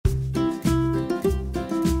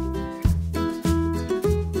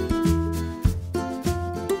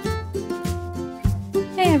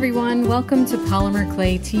everyone, welcome to Polymer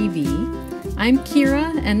Clay TV. I'm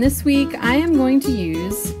Kira, and this week I am going to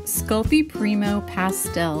use Sculpey Primo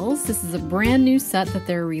Pastels. This is a brand new set that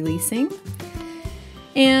they're releasing.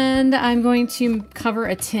 And I'm going to cover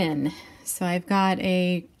a tin. So I've got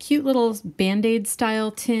a cute little Band-Aid style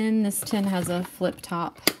tin. This tin has a flip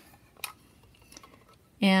top.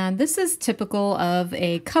 And this is typical of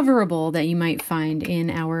a coverable that you might find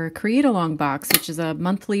in our Create Along box, which is a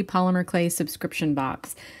monthly Polymer Clay subscription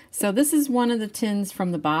box. So this is one of the tins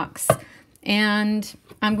from the box. And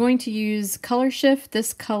I'm going to use color shift.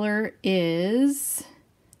 This color is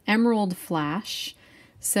Emerald Flash.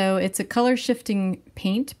 So it's a color shifting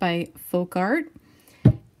paint by Folk Art.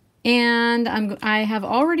 And I have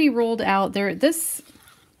already rolled out there. This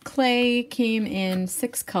clay came in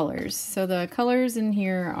 6 colors. So the colors in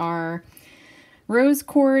here are rose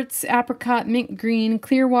quartz, apricot, mint green,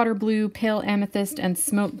 clear water blue, pale amethyst, and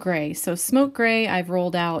smoke gray. So smoke gray I've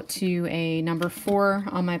rolled out to a number 4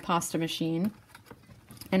 on my pasta machine.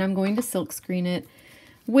 And I'm going to silk screen it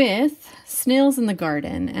with Snails in the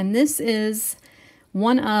Garden. And this is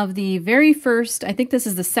one of the very first, I think this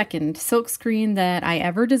is the second silk screen that I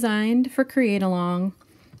ever designed for Create Along.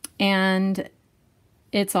 And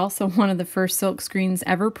it's also one of the first silk screens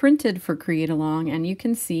ever printed for Create Along, and you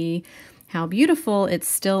can see how beautiful it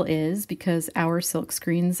still is because our silk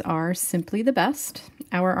screens are simply the best.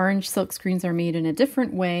 Our orange silk screens are made in a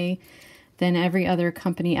different way than every other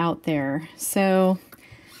company out there. So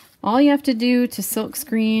all you have to do to silk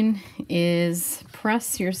screen is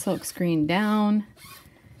press your silk screen down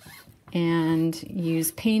and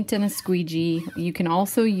use paint and a squeegee. You can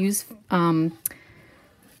also use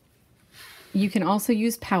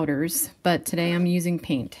powders, but today I'm using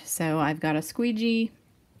paint. So I've got a squeegee,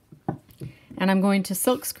 and I'm going to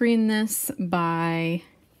silk screen this by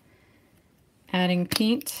adding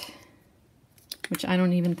paint, which I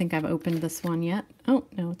don't even think I've opened this one yet. Oh,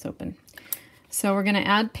 no, it's open. So we're going to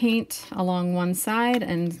add paint along one side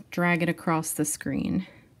and drag it across the screen.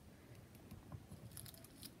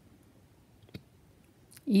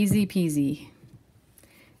 Easy peasy.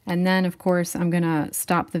 And then, of course, I'm going to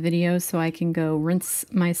stop the video so I can go rinse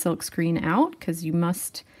my silk screen out, because you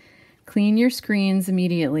must clean your screens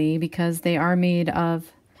immediately because they are made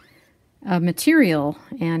of a material,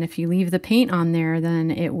 and if you leave the paint on there, then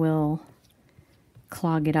it will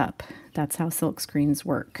clog it up. That's how silk screens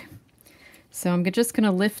work. So I'm just going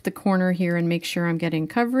to lift the corner here and make sure I'm getting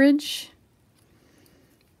coverage.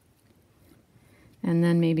 And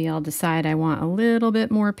then maybe I'll decide I want a little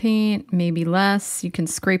bit more paint, maybe less. You can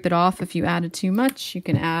scrape it off if you added too much. You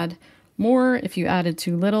can add more if you added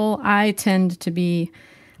too little. I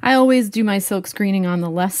always do my silk screening on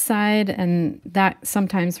the left side, and that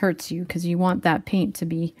sometimes hurts you because you want that paint to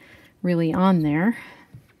be really on there.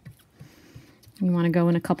 You want to go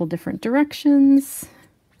in a couple different directions.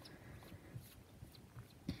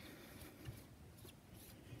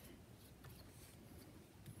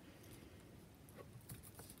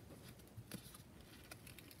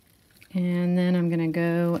 And then I'm going to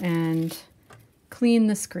go and clean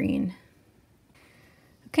the screen.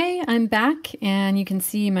 Okay, I'm back, and you can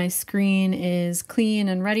see my screen is clean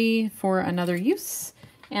and ready for another use.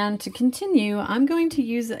 And to continue, I'm going to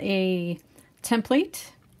use a template.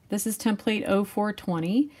 This is template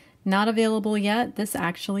 0420. Not available yet. This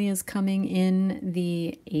actually is coming in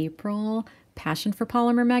the April Passion for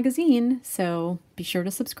Polymer magazine, so be sure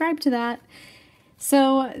to subscribe to that.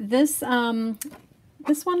 So this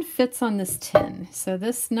one fits on this tin. So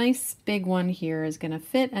this nice big one here is going to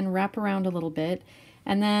fit and wrap around a little bit.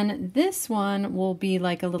 And then this one will be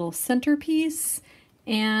like a little centerpiece,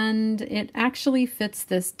 and it actually fits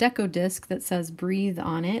this deco disc that says Breathe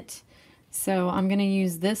on it. So I'm going to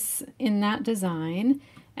use this in that design,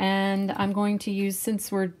 and I'm going to use,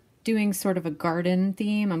 since we're doing sort of a garden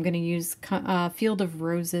theme, I'm going to use Field of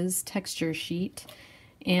Roses texture sheet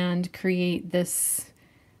and create this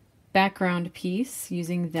background piece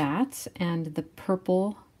using that and the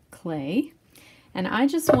purple clay. And I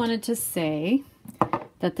just wanted to say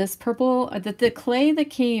that the clay that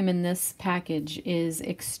came in this package is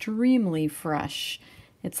extremely fresh.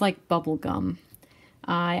 It's like bubble gum.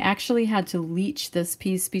 I actually had to leach this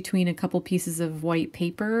piece between a couple pieces of white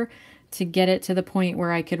paper to get it to the point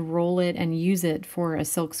where I could roll it and use it for a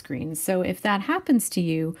silk screen. So if that happens to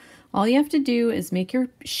you, all you have to do is make your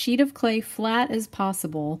sheet of clay flat as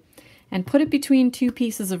possible and put it between 2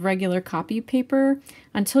 pieces of regular copy paper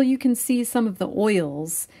until you can see some of the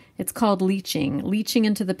oils. It's called leaching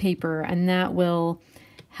into the paper, and that will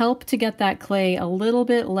help to get that clay a little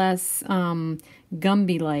bit less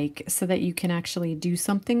Gumby-like so that you can actually do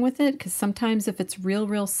something with it, because sometimes if it's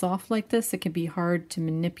real soft like this, it can be hard to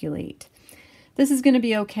manipulate. This is going to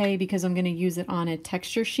be okay because I'm going to use it on a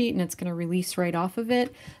texture sheet and it's going to release right off of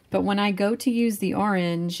it. But when I go to use the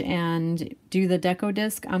orange and do the deco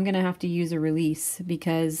disc, I'm going to have to use a release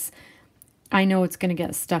because I know it's going to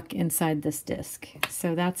get stuck inside this disc.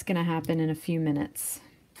 So that's going to happen in a few minutes.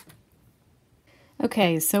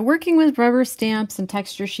 Okay, so working with rubber stamps and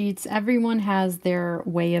texture sheets, everyone has their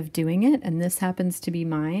way of doing it, and this happens to be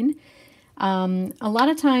mine. A lot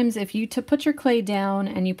of times if you put your clay down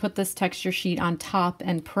and you put this texture sheet on top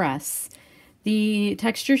and press, the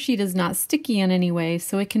texture sheet is not sticky in any way,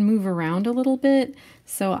 so it can move around a little bit.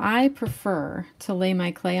 So I prefer to lay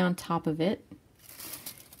my clay on top of it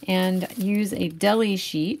and use a deli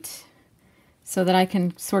sheet so that I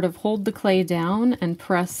can sort of hold the clay down and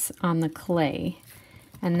press on the clay.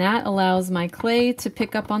 And that allows my clay to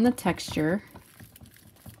pick up on the texture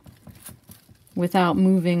without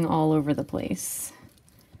moving all over the place.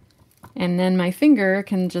 And then my finger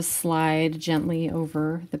can just slide gently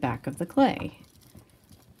over the back of the clay.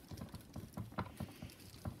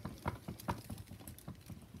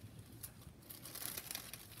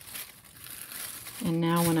 And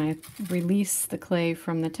now when I release the clay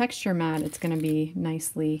from the texture mat, it's going to be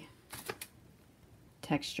nicely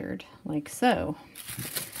textured, like so.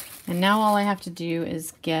 And now all I have to do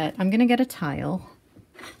is I'm going to get a tile.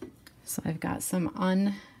 So I've got some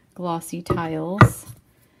unglossy tiles.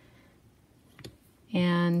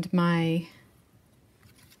 And my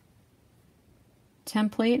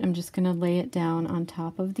template, I'm just going to lay it down on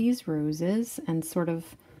top of these roses and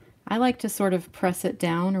I like to sort of press it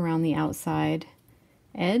down around the outside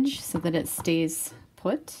edge so that it stays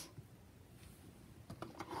put.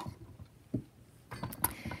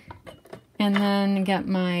 And then get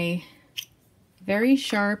my very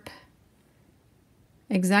sharp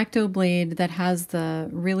X-Acto blade that has the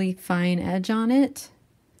really fine edge on it.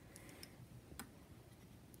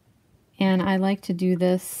 And I like to do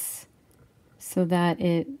this so that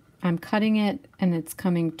I'm cutting it and it's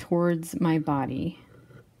coming towards my body.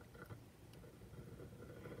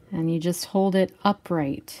 And you just hold it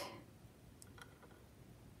upright.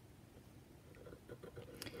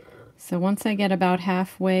 So once I get about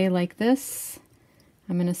halfway like this,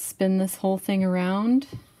 I'm going to spin this whole thing around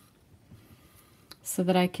so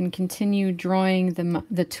that I can continue drawing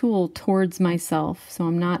the tool towards myself.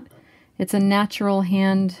 So it's a natural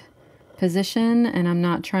hand position and I'm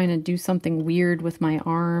not trying to do something weird with my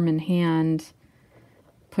arm and hand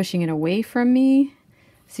pushing it away from me.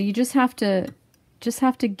 So you just have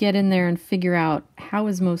to get in there and figure out how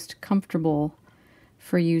is most comfortable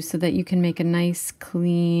for you so that you can make a nice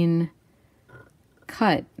clean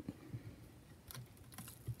cut.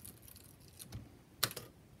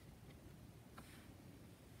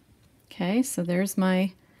 Okay, so there's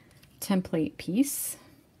my template piece.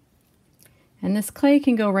 And this clay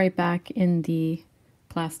can go right back in the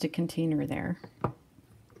plastic container there.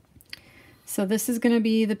 So this is going to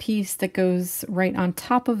be the piece that goes right on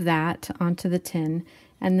top of that onto the tin.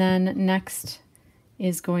 And then next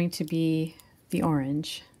is going to be the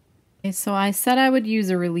orange. Okay, so I said I would use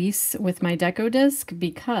a release with my deco disc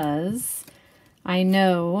because I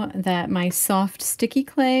know that my soft sticky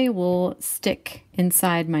clay will stick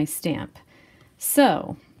inside my stamp.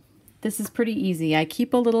 So this is pretty easy. I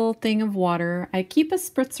keep a little thing of water. I keep a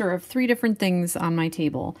spritzer of 3 different things on my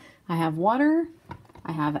table. I have water,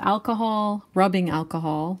 I have alcohol, rubbing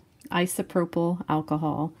alcohol, isopropyl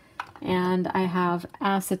alcohol, and I have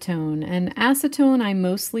acetone. And acetone I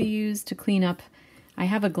mostly use to clean up. I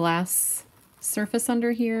have a glass surface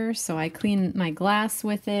under here, so I clean my glass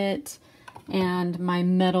with it and my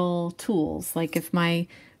metal tools. Like if my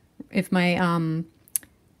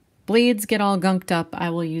blades get all gunked up, I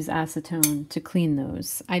will use acetone to clean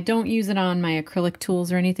those. I don't use it on my acrylic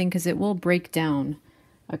tools or anything because it will break down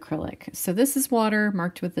acrylic. So this is water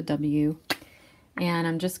marked with a W, and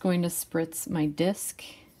I'm just going to spritz my disc.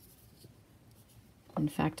 In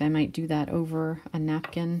fact, I might do that over a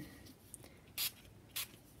napkin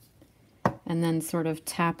and then sort of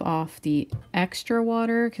tap off the extra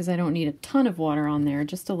water because I don't need a ton of water on there,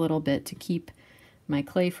 just a little bit to keep my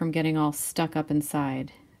clay from getting all stuck up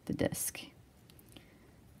inside the disc.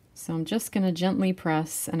 So I'm just going to gently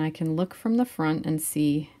press, and I can look from the front and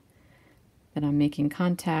see that I'm making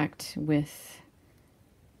contact with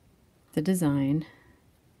the design.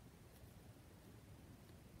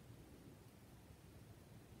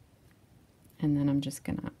 And then I'm just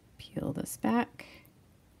going to peel this back.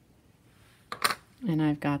 And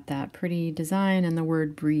I've got that pretty design and the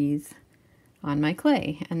word breathe on my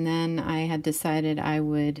clay. And then I had decided I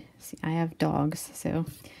would, see, I have dogs, so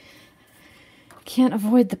can't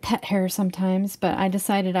avoid the pet hair sometimes, but I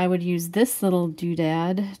decided I would use this little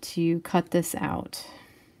doodad to cut this out.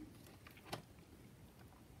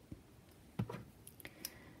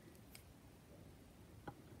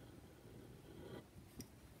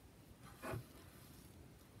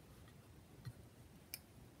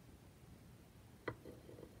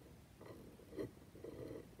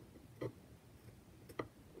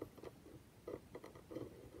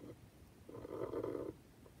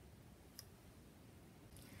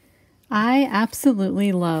 I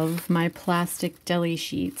absolutely love my plastic deli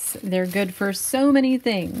sheets. They're good for so many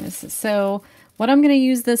things. So what I'm going to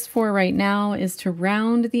use this for right now is to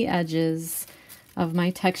round the edges of my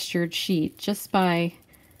textured sheet just by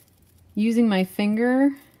using my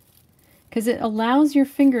finger, because it allows your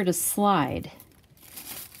finger to slide.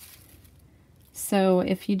 So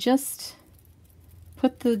if you just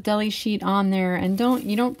put the deli sheet on there and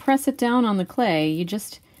you don't press it down on the clay, you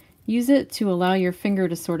just use it to allow your finger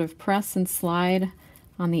to sort of press and slide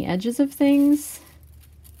on the edges of things.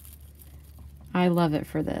 I love it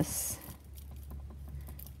for this.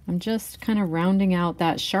 I'm just kind of rounding out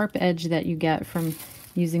that sharp edge that you get from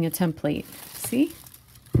using a template. See?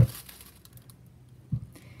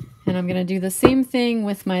 And I'm going to do the same thing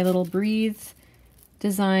with my little breathe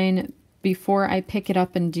design before I pick it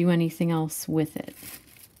up and do anything else with it.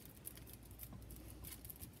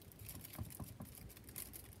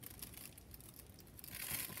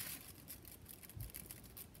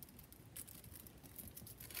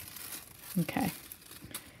 Okay,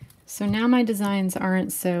 so now my designs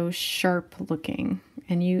aren't so sharp looking,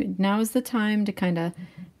 and now is the time to kind of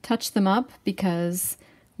touch them up, because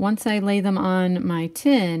once I lay them on my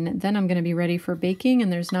tin, then I'm going to be ready for baking,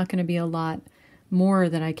 and there's not going to be a lot more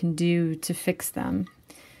that I can do to fix them.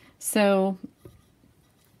 So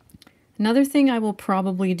another thing I will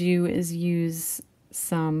probably do is use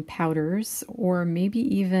some powders, or maybe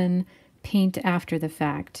even paint after the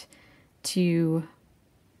fact, to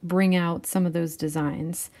bring out some of those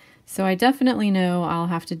designs. So I definitely know I'll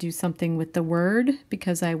have to do something with the word,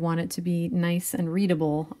 because I want it to be nice and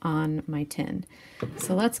readable on my tin.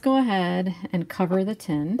 So let's go ahead and cover the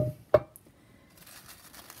tin.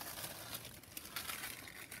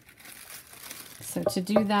 So to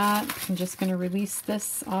do that, I'm just going to release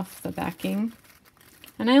this off the backing.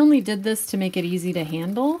 And I only did this to make it easy to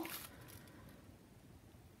handle,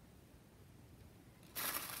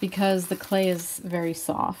 because the clay is very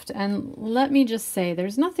soft. And let me just say,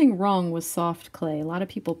 there's nothing wrong with soft clay. A lot of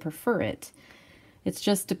people prefer it. It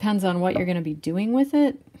just depends on what you're going to be doing with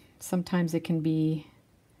it. Sometimes it can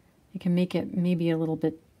make it maybe a little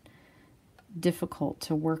bit difficult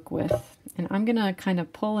to work with. And I'm going to kind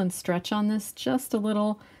of pull and stretch on this just a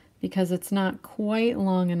little, because it's not quite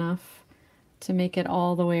long enough to make it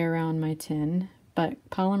all the way around my tin. But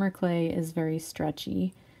polymer clay is very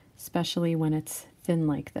stretchy, especially when it's thin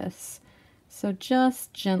like this. So I'm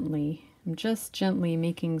just gently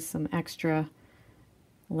making some extra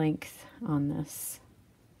length on this.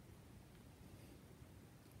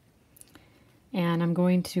 And I'm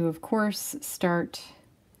going to, of course, start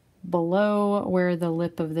below where the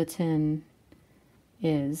lip of the tin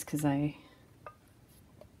is, because I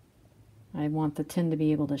want the tin to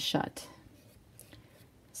be able to shut.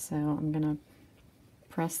 So I'm going to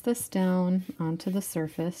press this down onto the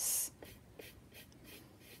surface.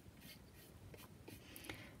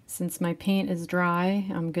 Since my paint is dry,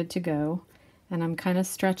 I'm good to go. And I'm kind of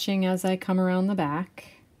stretching as I come around the back.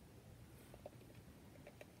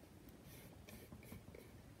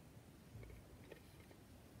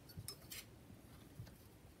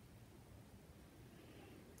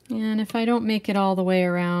 And if I don't make it all the way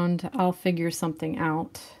around, I'll figure something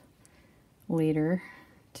out later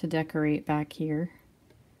to decorate back here.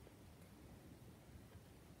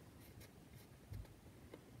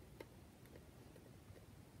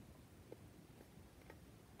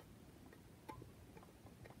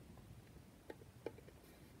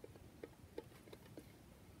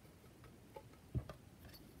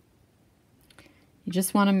 You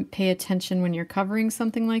just want to pay attention when you're covering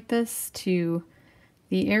something like this to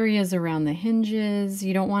the areas around the hinges.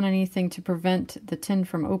 You don't want anything to prevent the tin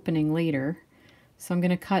from opening later. So I'm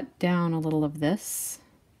going to cut down a little of this.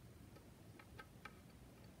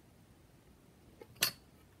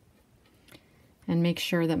 And make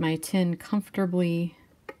sure that my tin comfortably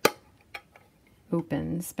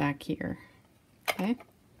opens back here. Okay?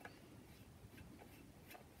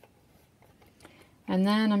 And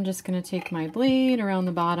then I'm just going to take my blade around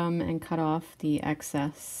the bottom and cut off the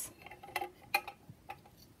excess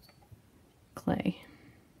clay.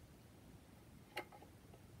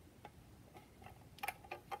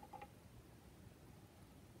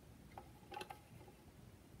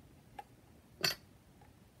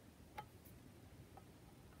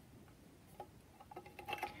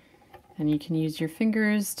 And you can use your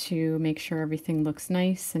fingers to make sure everything looks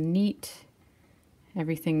nice and neat.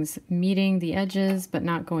 Everything's meeting the edges but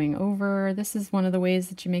not going over. This is one of the ways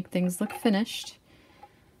that you make things look finished.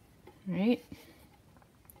 All right.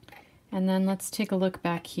 And then let's take a look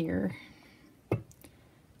back here.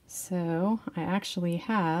 So I actually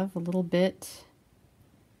have a little bit,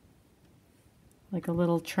 like a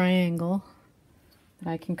little triangle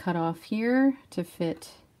that I can cut off here to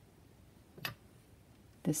fit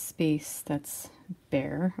this space that's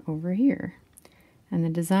bare over here. And the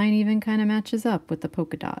design even kind of matches up with the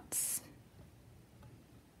polka dots.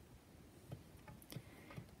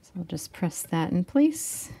 So I'll just press that in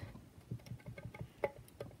place.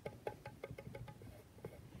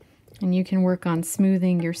 And you can work on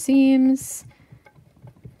smoothing your seams.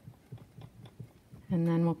 And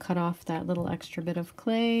then we'll cut off that little extra bit of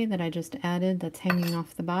clay that I just added that's hanging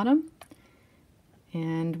off the bottom.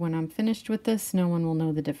 And when I'm finished with this, no one will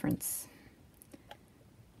know the difference.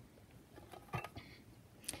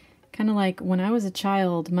 Kind of like when I was a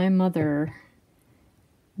child, my mother,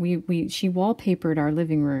 she wallpapered our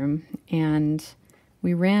living room, and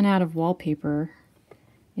we ran out of wallpaper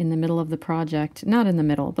in the middle of the project. Not in the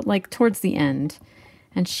middle, but like towards the end.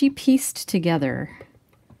 And she pieced together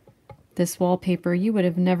this wallpaper. You would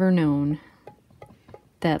have never known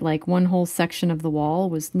that like one whole section of the wall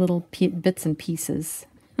was little bits and pieces.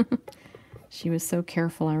 She was so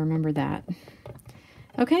careful, I remember that.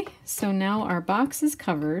 Okay, so now our box is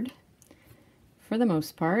covered for the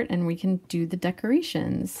most part, and we can do the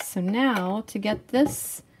decorations. So now to get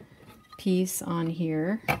this piece on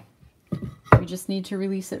here, we just need to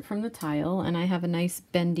release it from the tile, and I have a nice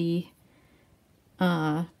bendy,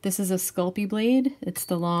 this is a Sculpey blade. It's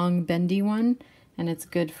the long bendy one, and it's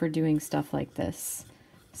good for doing stuff like this.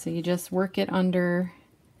 So you just work it under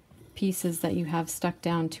pieces that you have stuck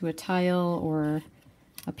down to a tile or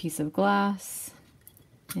a piece of glass,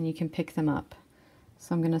 and you can pick them up.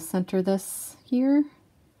 So I'm going to center this here,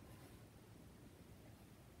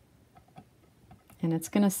 and it's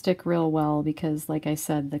going to stick real well because, like I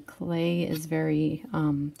said, the clay is very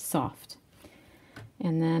soft.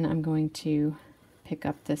 And then I'm going to pick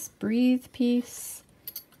up this breathe piece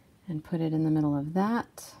and put it in the middle of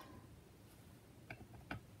that.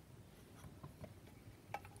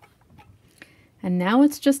 And now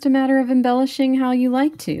it's just a matter of embellishing how you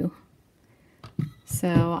like to.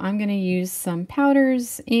 So I'm going to use some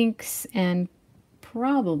powders, inks, and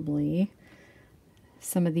probably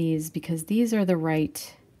some of these because these are the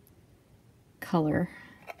right color.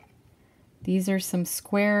 These are some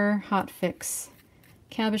square Hot Fix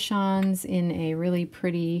cabochons in a really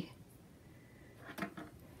pretty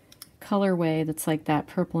colorway that's like that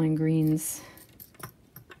purple and greens.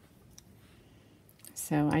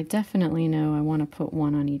 So I definitely know I want to put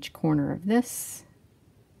one on each corner of this.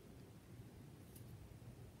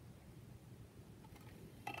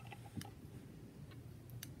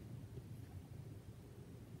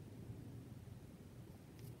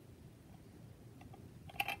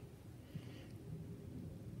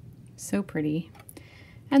 So pretty.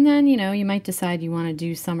 And then, you know, you might decide you want to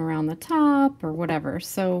do some around the top or whatever.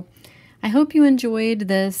 So I hope you enjoyed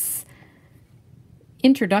this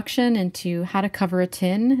introduction into how to cover a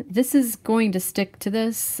tin. This is going to stick to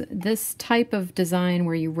this type of design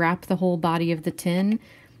where you wrap the whole body of the tin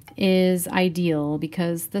is ideal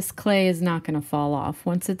because this clay is not going to fall off.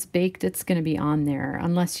 Once it's baked, it's going to be on there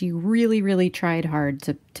unless you really, really tried hard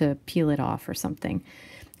to peel it off or something.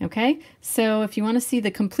 Okay, so if you want to see the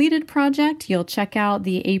completed project, you'll check out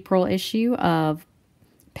the April issue of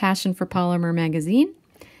Passion for Polymer magazine.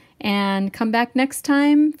 And come back next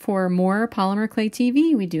time for more Polymer Clay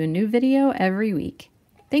TV. We do a new video every week.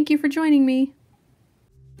 Thank you for joining me.